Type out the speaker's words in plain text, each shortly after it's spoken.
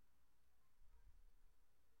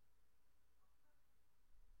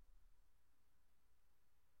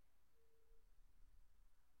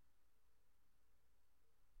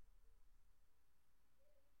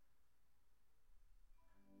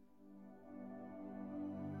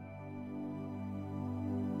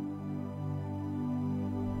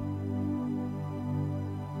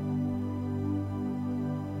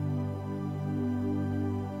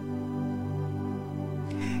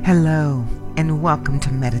Hello, and welcome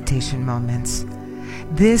to Meditation Moments.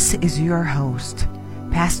 This is your host,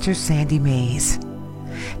 Pastor Sandy Mays.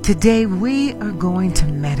 Today we are going to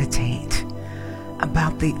meditate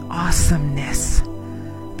about the awesomeness,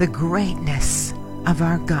 the greatness of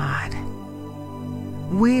our God.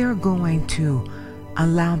 We are going to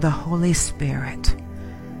allow the Holy Spirit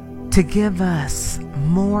to give us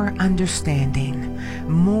more understanding,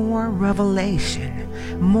 more revelation,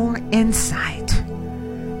 more insight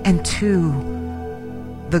into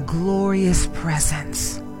the glorious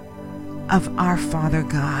presence of our Father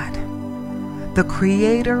God, the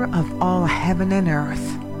creator of all heaven and earth.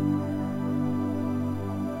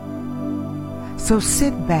 So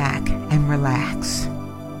sit back and relax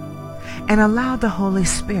and allow the Holy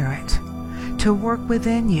Spirit to work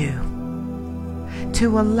within you,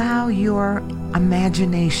 to allow your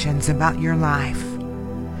imaginations about your life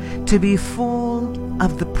to be full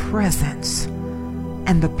of the presence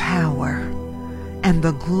and the power and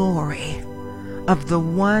the glory of the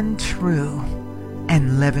one true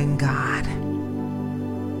and living God.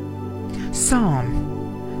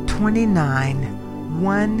 Psalm 29,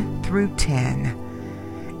 1 through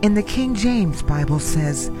 10 in the King James Bible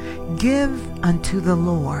says, "Give unto the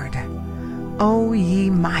Lord, O ye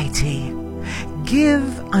mighty,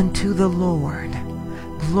 give unto the Lord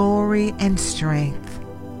glory and strength.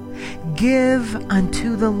 Give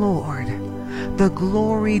unto the Lord the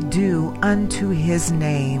glory due unto his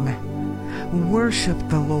name. Worship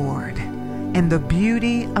the Lord in the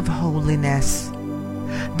beauty of holiness.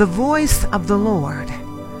 The voice of the Lord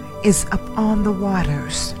is upon the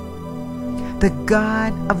waters. The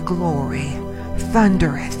God of glory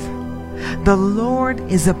thundereth. The Lord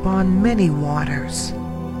is upon many waters.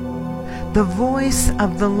 The voice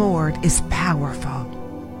of the Lord is powerful.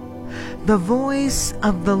 The voice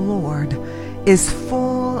of the Lord is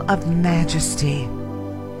full of majesty.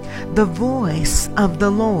 The voice of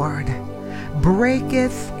the Lord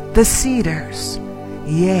breaketh the cedars.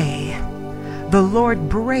 Yea, the Lord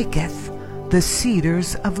breaketh the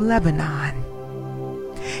cedars of Lebanon.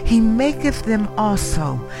 He maketh them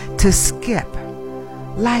also to skip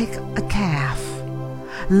like a calf.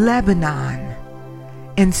 Lebanon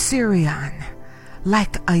and Syrian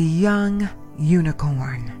like a young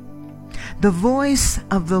unicorn. The voice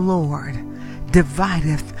of the Lord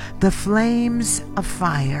divideth the flames of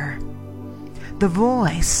fire. The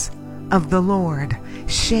voice of the Lord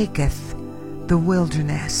shaketh the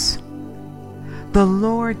wilderness. The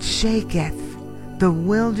Lord shaketh the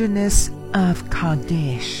wilderness of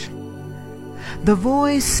Kadesh. The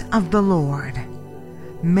voice of the Lord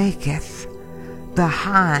maketh the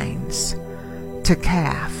hinds to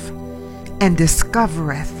calf, and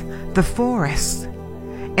discovereth the forest,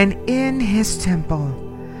 and in his temple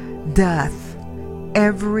doth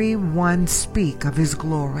every one speak of his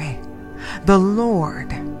glory. The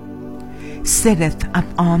Lord sitteth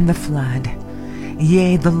upon the flood.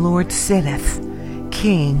 Yea, the Lord sitteth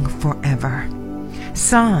King forever.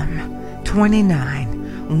 Psalm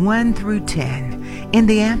 29, 1 through 10 in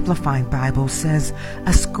the Amplified Bible says,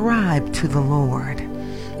 "Ascribe to the Lord,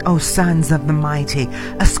 O sons of the mighty,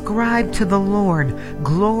 ascribe to the Lord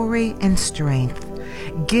glory and strength.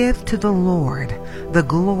 Give to the Lord the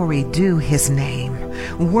glory due his name.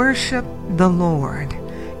 Worship the Lord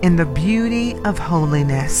in the beauty of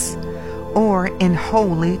holiness, or in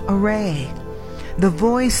holy array. The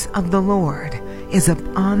voice of the Lord is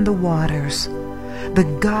upon the waters. The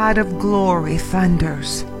God of glory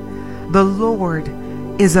thunders. The Lord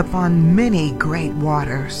is upon many great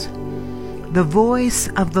waters. The voice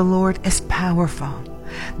of the Lord is powerful.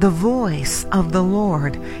 The voice of the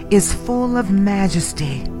Lord is full of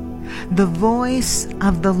majesty. The voice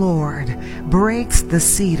of the Lord breaks the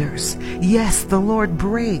cedars. Yes, the Lord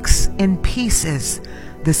breaks in pieces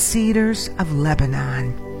the cedars of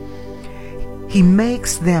Lebanon. He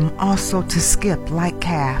makes them also to skip like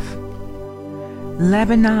calf.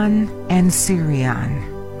 Lebanon and Syrian,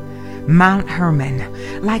 Mount Hermon,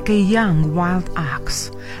 like a young wild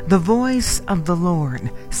ox. The voice of the Lord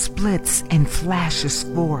splits and flashes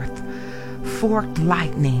forth forked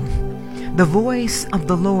lightning. The voice of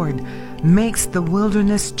the Lord makes the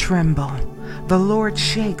wilderness tremble. The Lord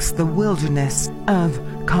shakes the wilderness of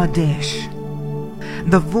Kadesh.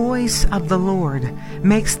 The voice of the Lord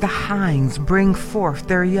makes the hinds bring forth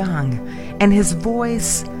their young, and his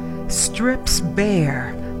voice strips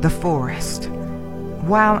bare the forest.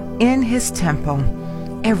 While in his temple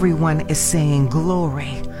everyone is saying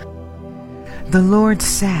glory. The Lord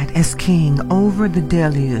sat as king over the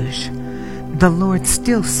deluge. The Lord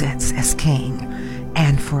still sits as king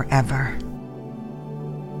and forever.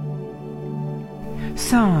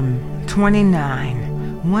 Psalm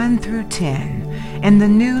 29, 1 through 10, in the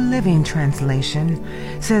New Living Translation,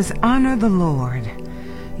 says, "Honor the Lord,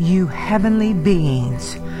 you heavenly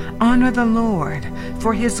beings. Honor the Lord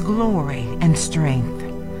for his glory and strength.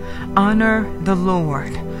 Honor the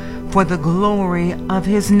Lord for the glory of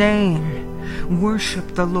his name.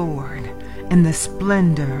 Worship the Lord in the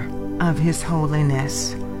splendor of his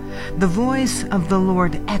holiness. The voice of the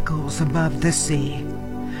Lord echoes above the sea.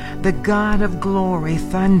 The God of glory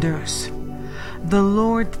thunders. The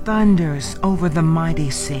Lord thunders over the mighty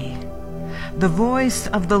sea. The voice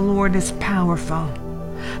of the Lord is powerful.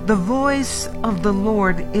 The voice of the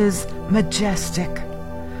Lord is majestic.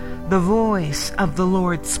 The voice of the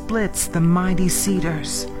Lord splits the mighty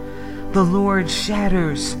cedars. The Lord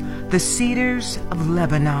shatters the cedars of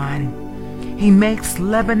Lebanon. He makes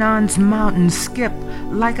Lebanon's mountains skip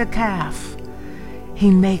like a calf. He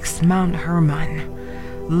makes Mount Hermon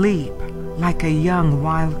leap like a young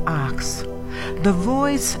wild ox. The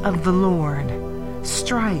voice of the Lord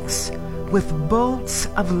strikes with bolts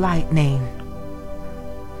of lightning.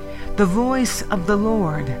 The voice of the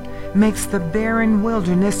Lord makes the barren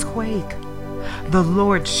wilderness quake. The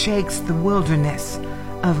Lord shakes the wilderness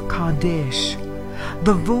of Kadesh.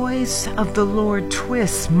 The voice of the Lord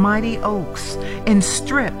twists mighty oaks and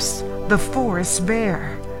strips the forest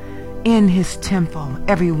bare. In his temple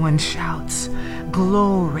everyone shouts,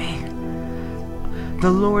 "Glory!" The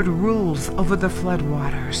Lord rules over the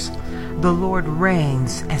floodwaters. The Lord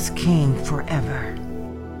reigns as king forever.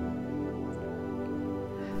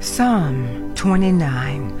 Psalm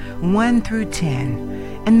 29, 1 through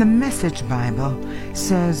 10, in the Message Bible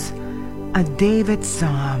says, a David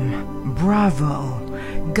Psalm. Bravo!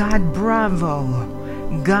 God, bravo!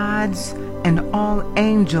 Gods and all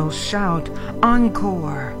angels shout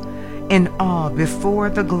encore. In awe before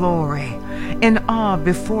the glory, in awe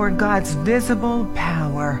before God's visible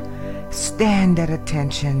power. Stand at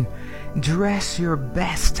attention. Dress your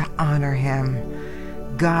best to honor him.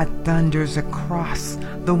 God thunders across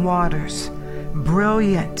the waters.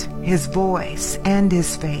 Brilliant his voice and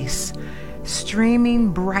his face. Streaming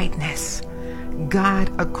brightness.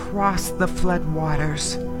 God across the flood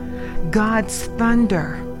waters. God's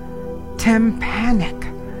thunder. Tympanic.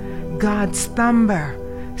 God's thunder.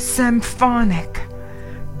 Symphonic.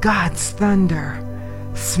 God's thunder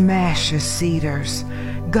smashes cedars.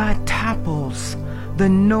 God topples the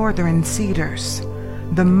northern cedars.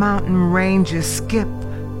 The mountain ranges skip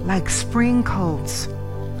like spring colts.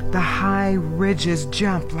 The high ridges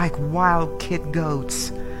jump like wild kid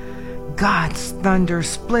goats. God's thunder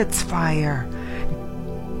splits fire.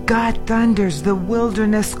 God thunders, the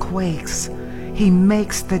wilderness quakes. He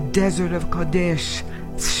makes the desert of Kadesh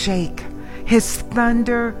shake. His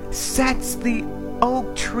thunder sets the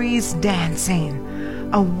oak trees dancing,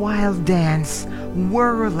 a wild dance,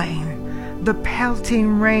 whirling. The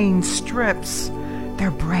pelting rain strips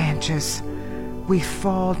their branches. We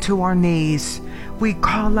fall to our knees. We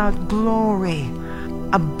call out glory.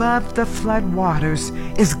 Above the flood waters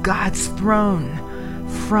is God's throne,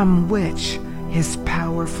 from which his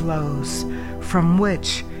power flows, from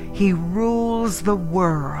which he rules the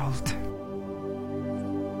world.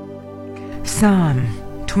 Psalm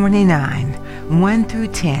 29, 1 through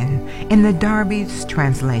 10, in the Darby's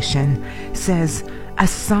translation, says, a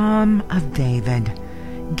psalm of David.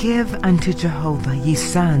 Give unto Jehovah, ye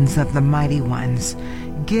sons of the mighty ones.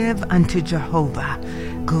 Give unto Jehovah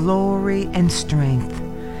glory and strength.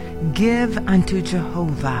 Give unto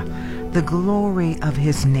Jehovah the glory of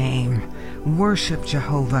his name. Worship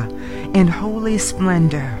Jehovah in holy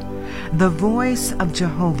splendor. The voice of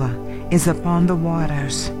Jehovah is upon the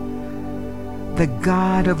waters. The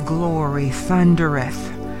God of glory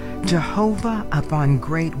thundereth, Jehovah upon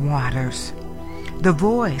great waters. The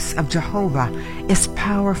voice of Jehovah is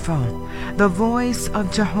powerful. The voice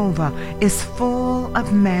of Jehovah is full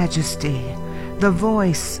of majesty. The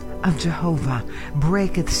voice of Jehovah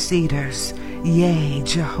breaketh cedars. Yea,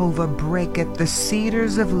 Jehovah breaketh the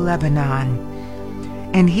cedars of Lebanon.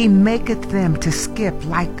 And he maketh them to skip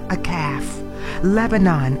like a calf.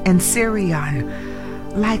 Lebanon and Syrian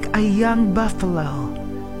like a young buffalo.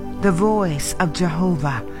 The voice of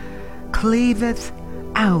Jehovah cleaveth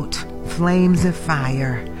out flames of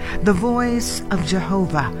fire. The voice of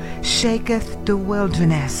Jehovah shaketh the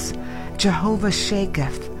wilderness. Jehovah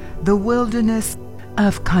shaketh the wilderness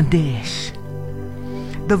of Kadesh.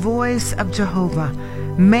 The voice of Jehovah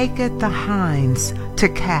maketh the hinds to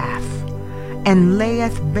calf, and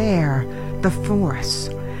layeth bare the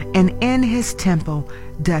forest, and in his temple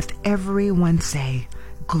doth every one say,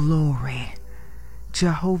 Glory.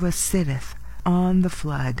 Jehovah sitteth on the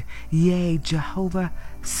flood. Yea, Jehovah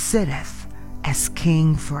sitteth as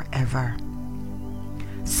king forever.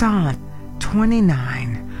 Psalm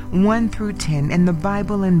 29, 1 through 10 in the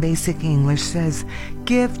Bible in Basic English says,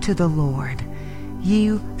 "Give to the Lord,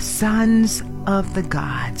 ye sons of the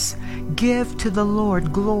gods. Give to the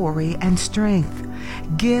Lord glory and strength.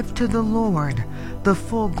 Give to the Lord the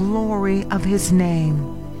full glory of his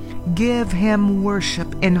name. Give him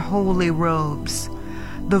worship in holy robes.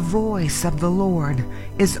 The voice of the Lord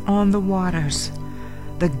is on the waters.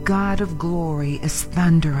 The God of glory is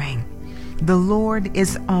thundering. The Lord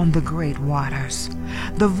is on the great waters.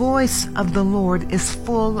 The voice of the Lord is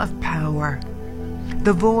full of power.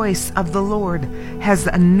 The voice of the Lord has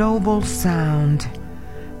a noble sound.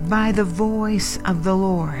 By the voice of the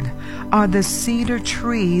Lord are the cedar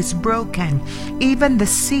trees broken. Even the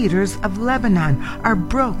cedars of Lebanon are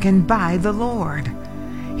broken by the Lord.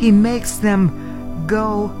 He makes them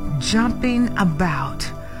go jumping about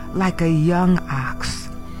like a young ox.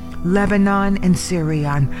 Lebanon and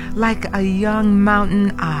Syrian like a young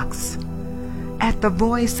mountain ox. At the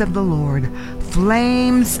voice of the Lord,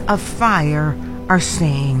 flames of fire are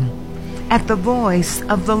seen. At the voice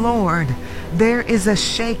of the Lord, there is a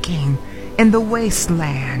shaking in the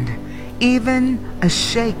wasteland, even a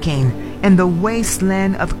shaking in the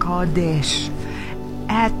wasteland of Kadesh.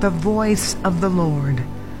 At the voice of the Lord,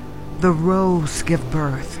 the roes give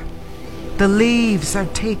birth. The leaves are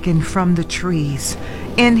taken from the trees.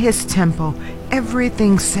 In his temple,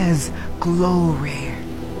 everything says glory.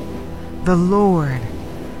 The Lord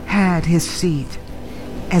had his seat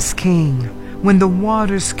as king when the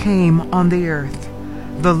waters came on the earth.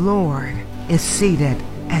 The Lord is seated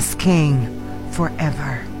as king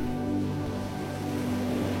forever.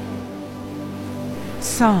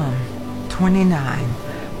 Psalm 29,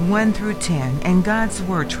 1 through 10, and God's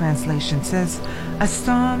Word translation says, a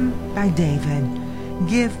psalm by David.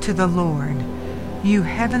 Give to the Lord, you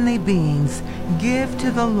heavenly beings, give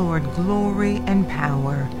to the Lord glory and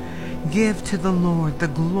power. Give to the Lord the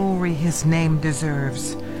glory his name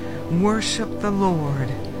deserves. Worship the Lord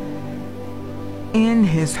in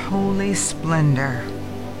his holy splendor.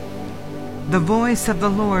 The voice of the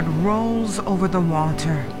Lord rolls over the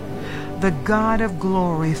water. The God of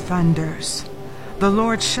glory thunders. The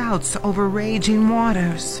Lord shouts over raging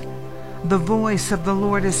waters. The voice of the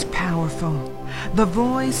Lord is powerful. The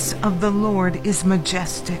voice of the Lord is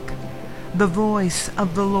majestic. The voice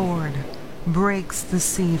of the Lord breaks the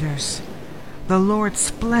cedars. The Lord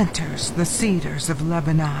splinters the cedars of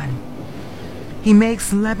Lebanon. He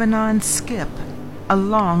makes Lebanon skip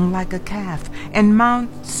along like a calf, and Mount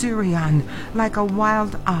Sirion like a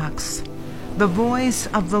wild ox. The voice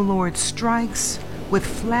of the Lord strikes with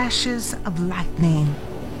flashes of lightning.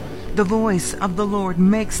 The voice of the Lord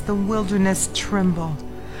makes the wilderness tremble.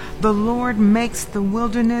 The Lord makes the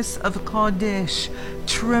wilderness of Kadesh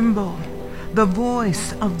tremble. The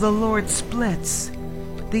voice of the Lord splits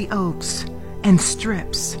the oaks and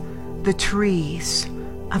strips the trees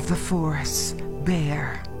of the forests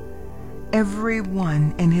bare.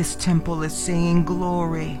 Everyone in his temple is saying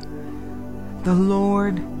glory. The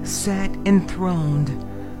Lord sat enthroned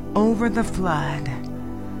over the flood.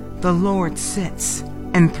 The Lord sits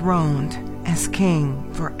enthroned as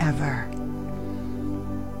king forever.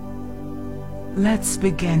 Let's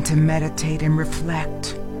begin to meditate and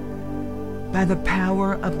reflect by the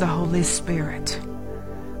power of the Holy Spirit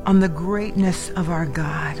on the greatness of our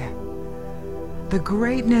God, the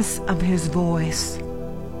greatness of his voice,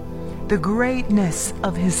 the greatness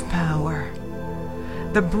of his power,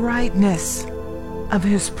 the brightness of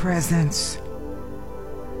his presence,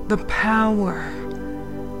 the power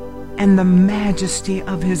and the majesty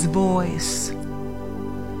of his voice.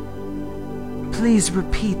 Please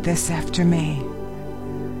repeat this after me.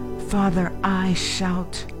 Father, I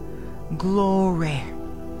shout glory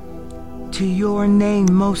to your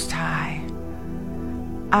name most high.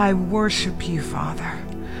 I worship you, Father.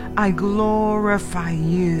 I glorify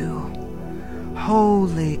you,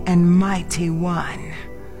 Holy and Mighty One.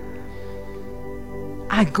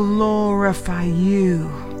 I glorify you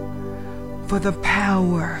for the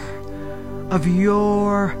power of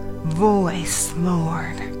your voice,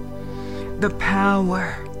 Lord. The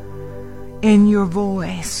power in your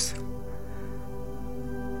voice.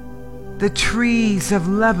 The trees of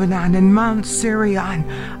Lebanon and Mount Sirion,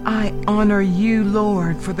 I honor you,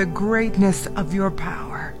 Lord, for the greatness of your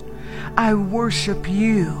power. I worship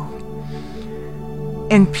you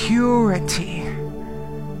in purity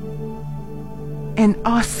and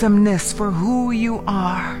awesomeness for who you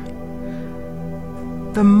are,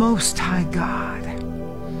 the Most High God,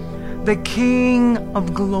 the King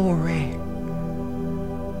of glory.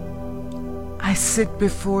 I sit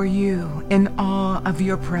before you in awe of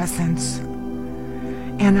your presence,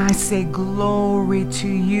 And I say glory to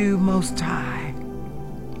you, Most High.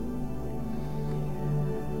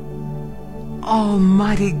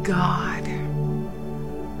 Almighty God,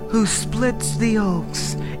 who splits the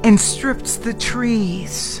oaks and strips the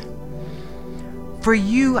trees. For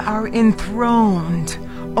you are enthroned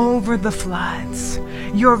over the floods,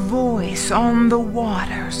 your voice on the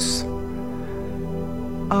waters.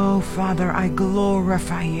 Oh, Father, I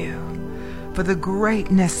glorify you for the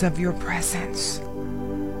greatness of your presence.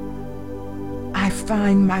 I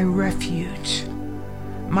find my refuge,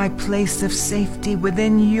 my place of safety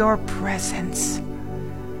within your presence,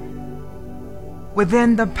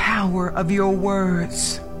 within the power of your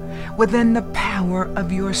words, within the power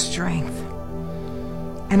of your strength.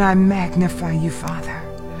 And I magnify you, Father,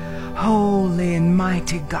 holy and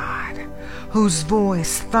mighty God, whose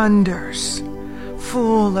voice thunders,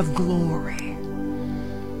 full of glory.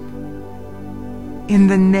 In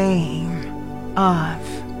the name of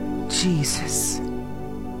Jesus.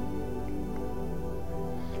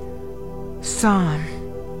 Psalm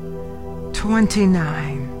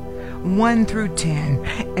 29, 1 through 10,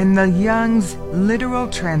 in the Young's literal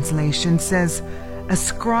translation says,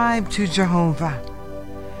 ascribe to Jehovah.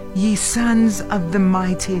 Ye sons of the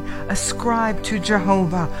mighty, ascribe to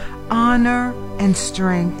Jehovah honor and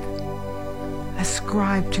strength.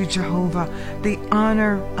 Ascribe to Jehovah the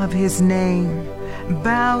honor of his name.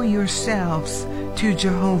 Bow yourselves to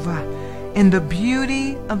Jehovah in the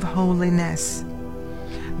beauty of holiness.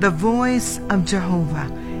 The voice of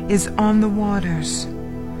Jehovah is on the waters.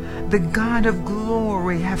 The God of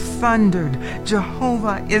glory hath thundered.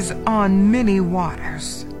 Jehovah is on many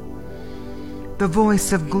waters. The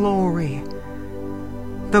voice of glory,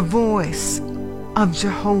 the voice of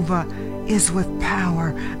Jehovah is with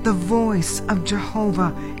power. The voice of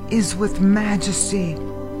Jehovah is with majesty.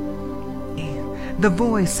 The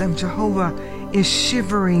voice of Jehovah is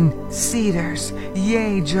shivering cedars.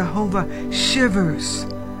 Yea, Jehovah shivers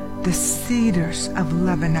the cedars of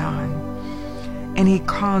Lebanon. And he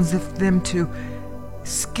causeth them to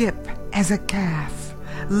skip as a calf.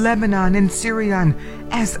 Lebanon and Syrian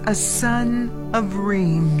as a son of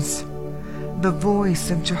reams. The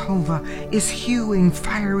voice of Jehovah is hewing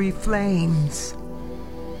fiery flames.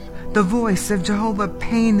 The voice of Jehovah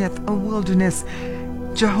painteth a wilderness.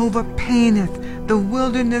 Jehovah painteth the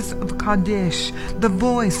wilderness of Kadesh. The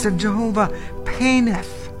voice of Jehovah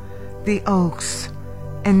painteth the oaks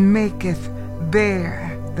and maketh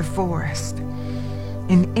bare the forest.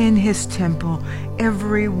 And in his temple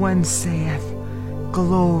everyone saith,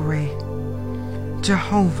 glory.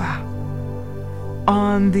 Jehovah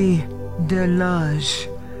on the deluge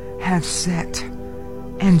hath set,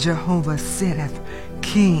 and Jehovah sitteth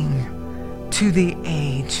King to the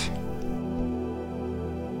age.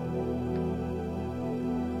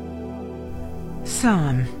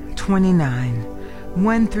 Psalm 29,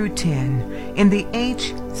 1 through 10, in the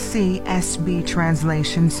HCSB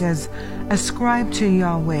translation says, ascribe to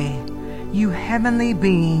Yahweh, you heavenly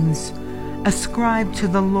beings, ascribe to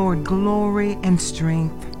the Lord glory and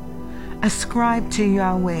strength. Ascribe to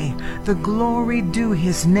Yahweh the glory due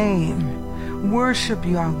his name. Worship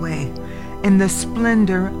Yahweh in the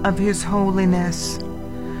splendor of his holiness.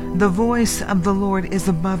 The voice of the Lord is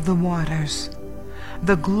above the waters.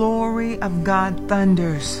 The glory of God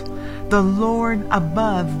thunders, the Lord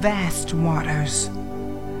above vast waters.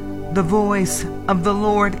 The voice of the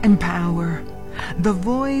Lord in power, the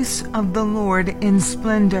voice of the Lord in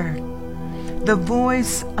splendor. The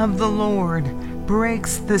voice of the Lord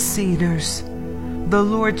breaks the cedars. The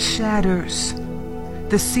Lord shatters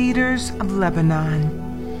the cedars of Lebanon.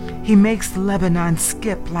 He makes Lebanon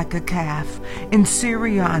skip like a calf, and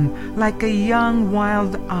Syrian like a young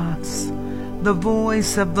wild ox. The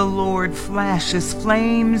voice of the Lord flashes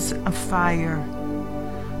flames of fire.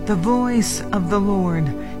 The voice of the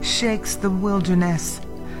Lord shakes the wilderness.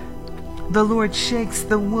 The Lord shakes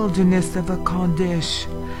the wilderness of a Kadesh.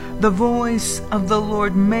 The voice of the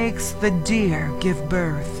Lord makes the deer give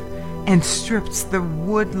birth and strips the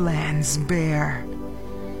woodlands bare.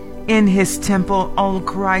 In his temple all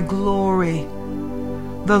cry glory.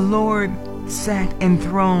 The Lord sat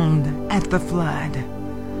enthroned at the flood.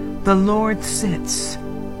 The Lord sits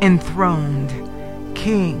enthroned,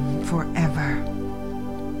 King forever.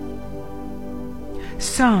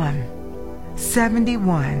 Psalm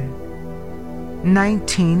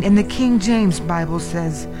 71:19 in the King James Bible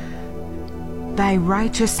says, thy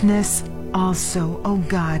righteousness also, O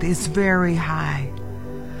God, is very high.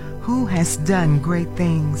 Who has done great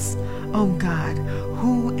things? O God,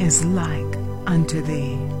 who is like unto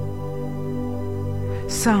thee?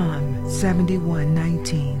 Psalm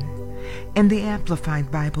 71:19 And the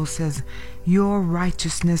Amplified Bible says, your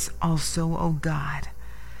righteousness also, O God,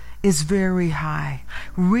 is very high,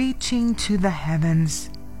 reaching to the heavens.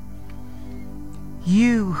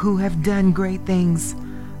 You who have done great things,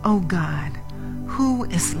 O God, who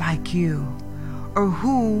is like you, or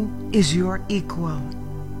who is your equal?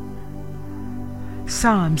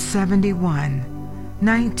 Psalm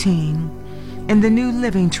 71:19 in the New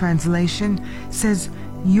Living Translation says,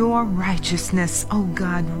 your righteousness, O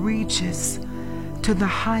God, reaches to the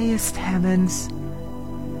highest heavens.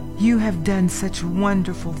 You have done such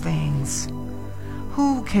wonderful things.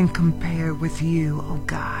 Who can compare with you, O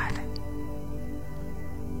God?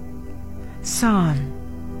 Psalm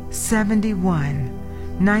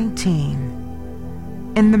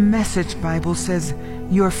 71:19 in the Message Bible says,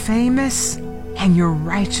 your famous and your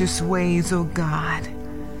righteous ways, O God.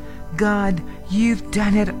 God, you've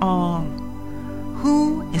done it all.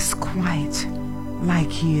 Who is quite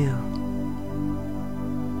like you?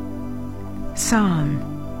 Psalm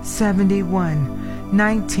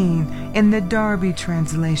 71:19 in the Darby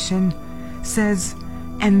translation says,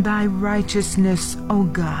 and thy righteousness, O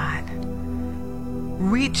God,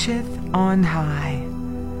 reacheth on high.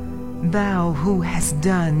 Thou who hast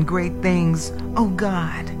done great things, O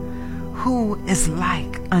God, who is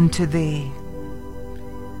like unto thee?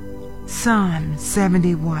 Psalm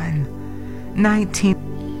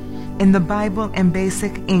 71:19 in the Bible and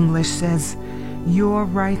Basic English says, your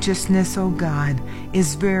righteousness, O God,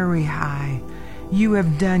 is very high. You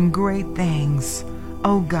have done great things,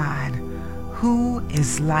 O God, who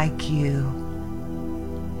is like you?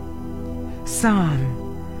 Psalm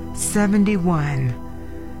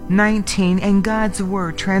 71:19 and God's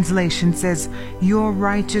Word translation says, your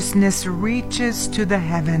righteousness reaches to the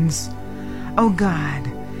heavens. O God,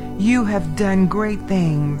 you have done great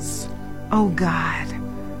things. O God,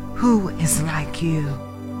 who is like you?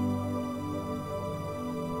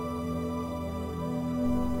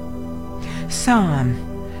 Psalm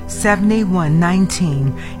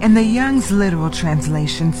 71:19 in the Young's Literal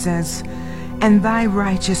Translation says, and thy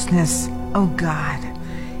righteousness, O God,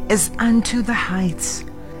 is unto the heights,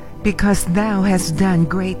 because thou hast done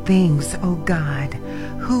great things, O God,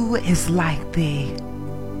 who is like thee?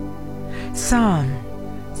 Psalm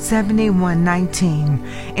 71:19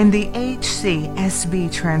 in the HCSB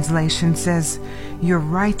translation says, your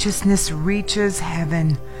righteousness reaches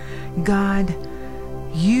heaven. God,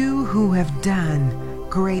 you who have done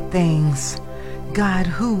great things, God,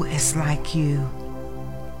 who is like you?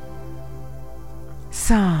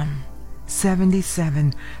 Psalm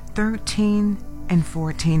 77:13 and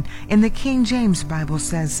 14 in the King James Bible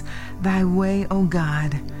says, thy way, O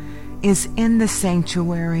God, is in the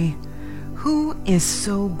sanctuary. Who is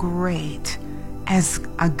so great as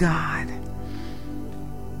a God,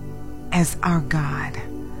 as our God?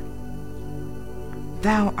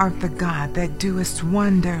 Thou art the God that doest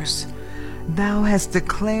wonders. Thou hast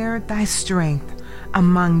declared thy strength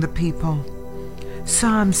among the people.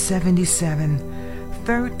 Psalm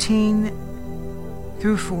 77:13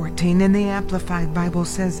 through 14 in the Amplified Bible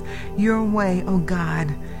says, your way, O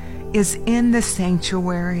God, is in the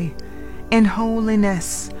sanctuary, in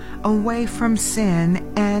holiness, away from sin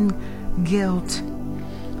and guilt.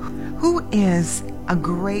 Who is a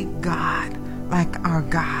great God like our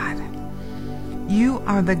God? You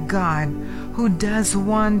are the God who does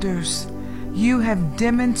wonders. You have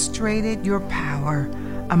demonstrated your power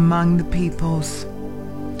among the peoples.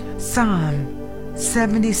 Psalm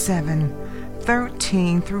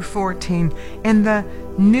 77:13 through 14 in the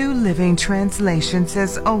New Living Translation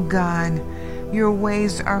says, O God, your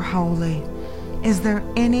ways are holy. Is there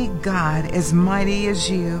any God as mighty as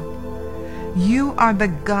you? You are the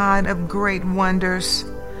God of great wonders.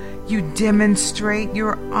 You demonstrate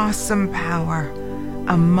your awesome power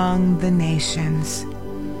among the nations.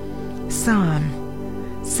 Psalm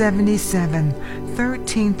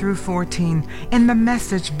 77:13 through 14 in the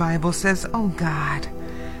Message Bible says, O God,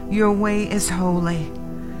 your way is holy.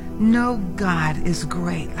 No God is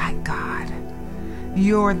great like God.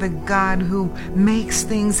 You're the God who makes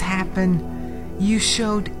things happen. You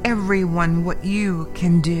showed everyone what you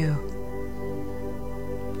can do.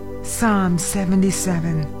 Psalm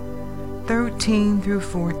 77:13 through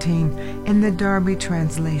 14 in the Darby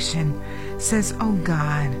translation says, O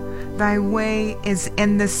God, thy way is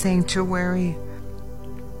in the sanctuary.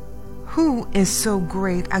 Who is so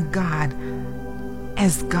great a God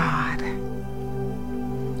as God?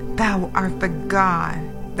 Thou art the God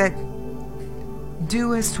that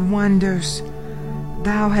doest wonders.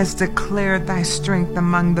 Thou hast declared thy strength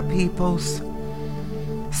among the peoples.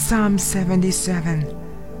 Psalm 77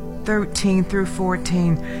 13 through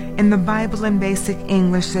 14 in the Bible in Basic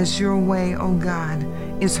English says, "Your way, O God,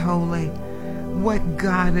 is holy." What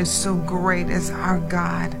God is so great as our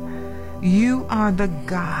God? You are the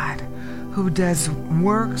God who does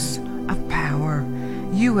works of power.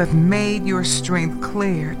 You have made your strength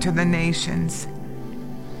clear to the nations.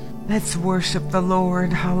 Let's worship the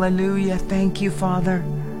Lord. Hallelujah. Thank you, Father.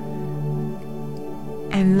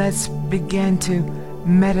 And let's begin to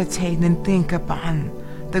meditate and think upon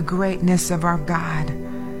the greatness of our God.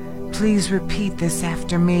 Please repeat this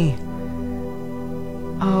after me.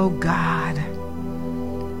 Oh God,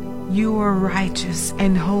 you are righteous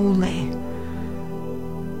and holy.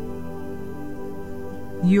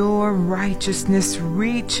 Your righteousness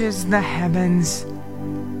reaches the heavens.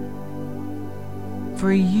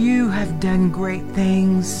 For you have done great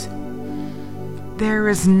things. There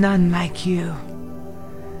is none like you.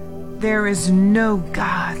 There is no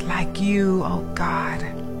God like you, O God.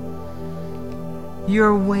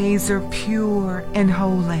 Your ways are pure and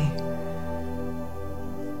holy.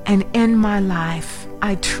 And in my life,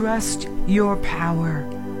 I trust your power.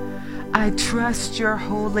 I trust your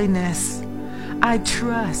holiness. I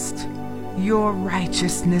trust your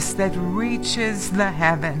righteousness that reaches the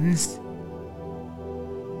heavens.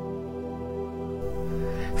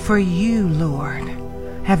 For you, Lord,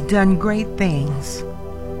 have done great things,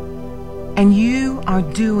 and you are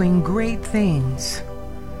doing great things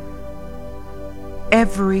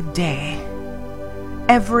every day,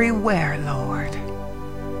 everywhere, Lord.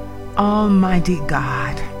 Almighty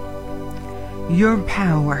God, your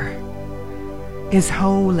power is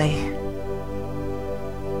holy.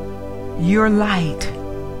 Your light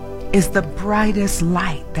is the brightest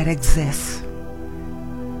light that exists.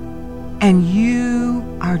 And you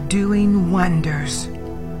are doing wonders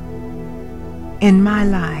in my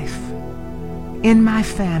life, in my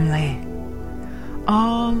family,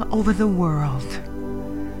 all over the world.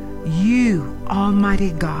 You,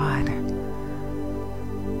 Almighty God,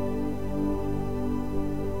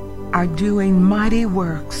 are doing mighty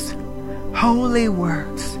works, holy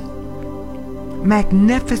works,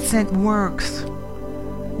 magnificent works.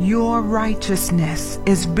 Your righteousness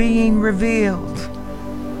is being revealed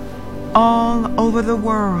all over the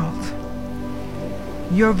world.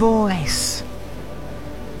 Your voice,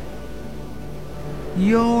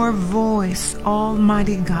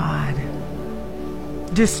 Almighty God,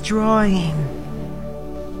 destroying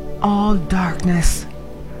all darkness.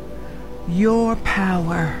 Your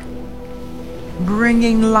power,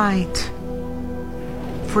 bringing light.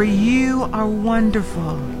 For you are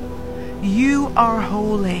wonderful. You are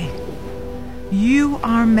holy. You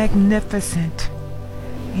are magnificent.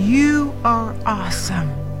 You are awesome.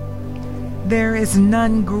 There is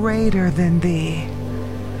none greater than thee.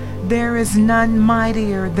 There is none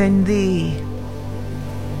mightier than thee.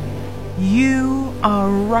 You are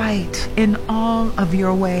right in all of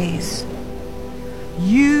your ways.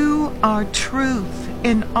 You are truth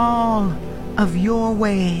in all of your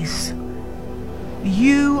ways.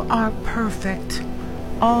 You are perfect,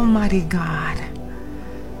 Almighty God.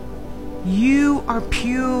 You are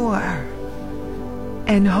pure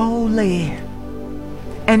and holy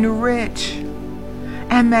and rich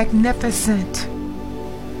and magnificent,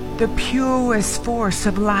 the purest force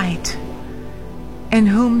of light, in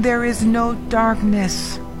whom there is no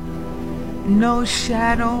darkness, no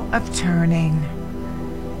shadow of turning.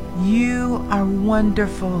 You are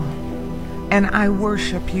wonderful, and I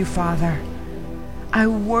worship you, Father. I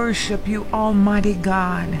worship you, Almighty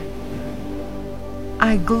God.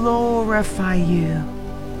 I glorify you.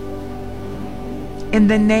 In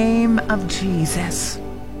the name of Jesus.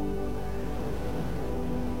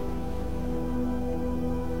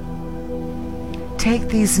 Take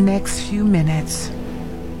these next few minutes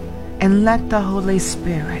and let the Holy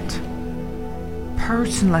Spirit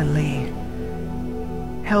personally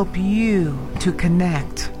help you to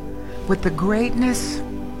connect with the greatness,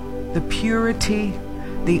 the purity,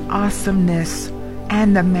 the awesomeness,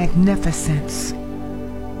 and the magnificence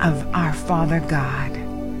of our Father God,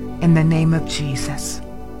 in the name of Jesus.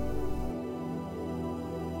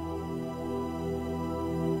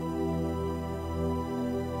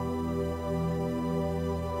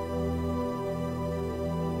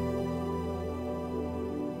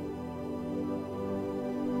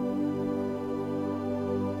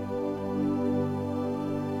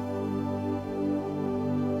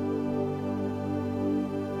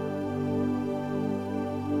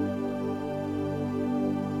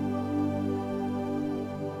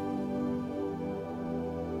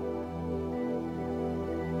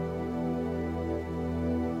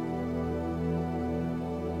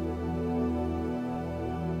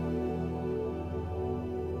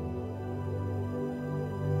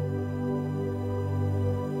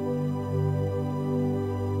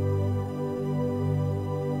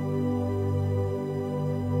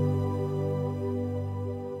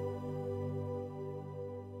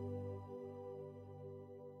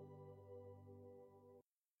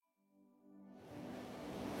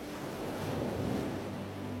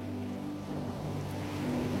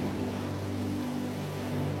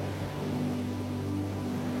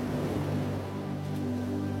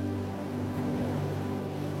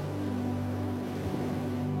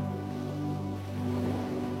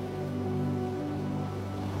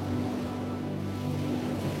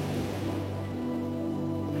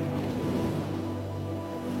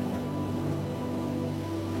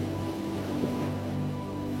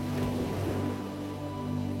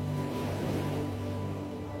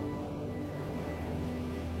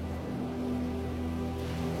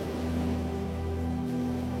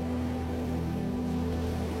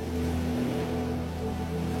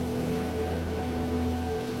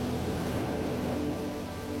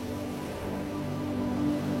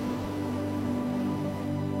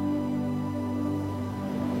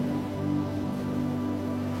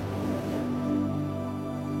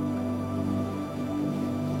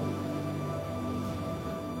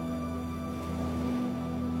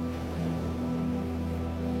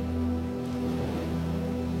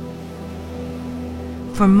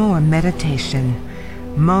 For more meditation,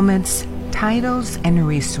 moments, titles, and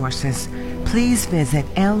resources, please visit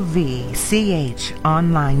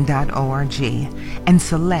lvchonline.org and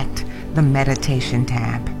select the Meditation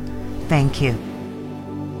tab. Thank you.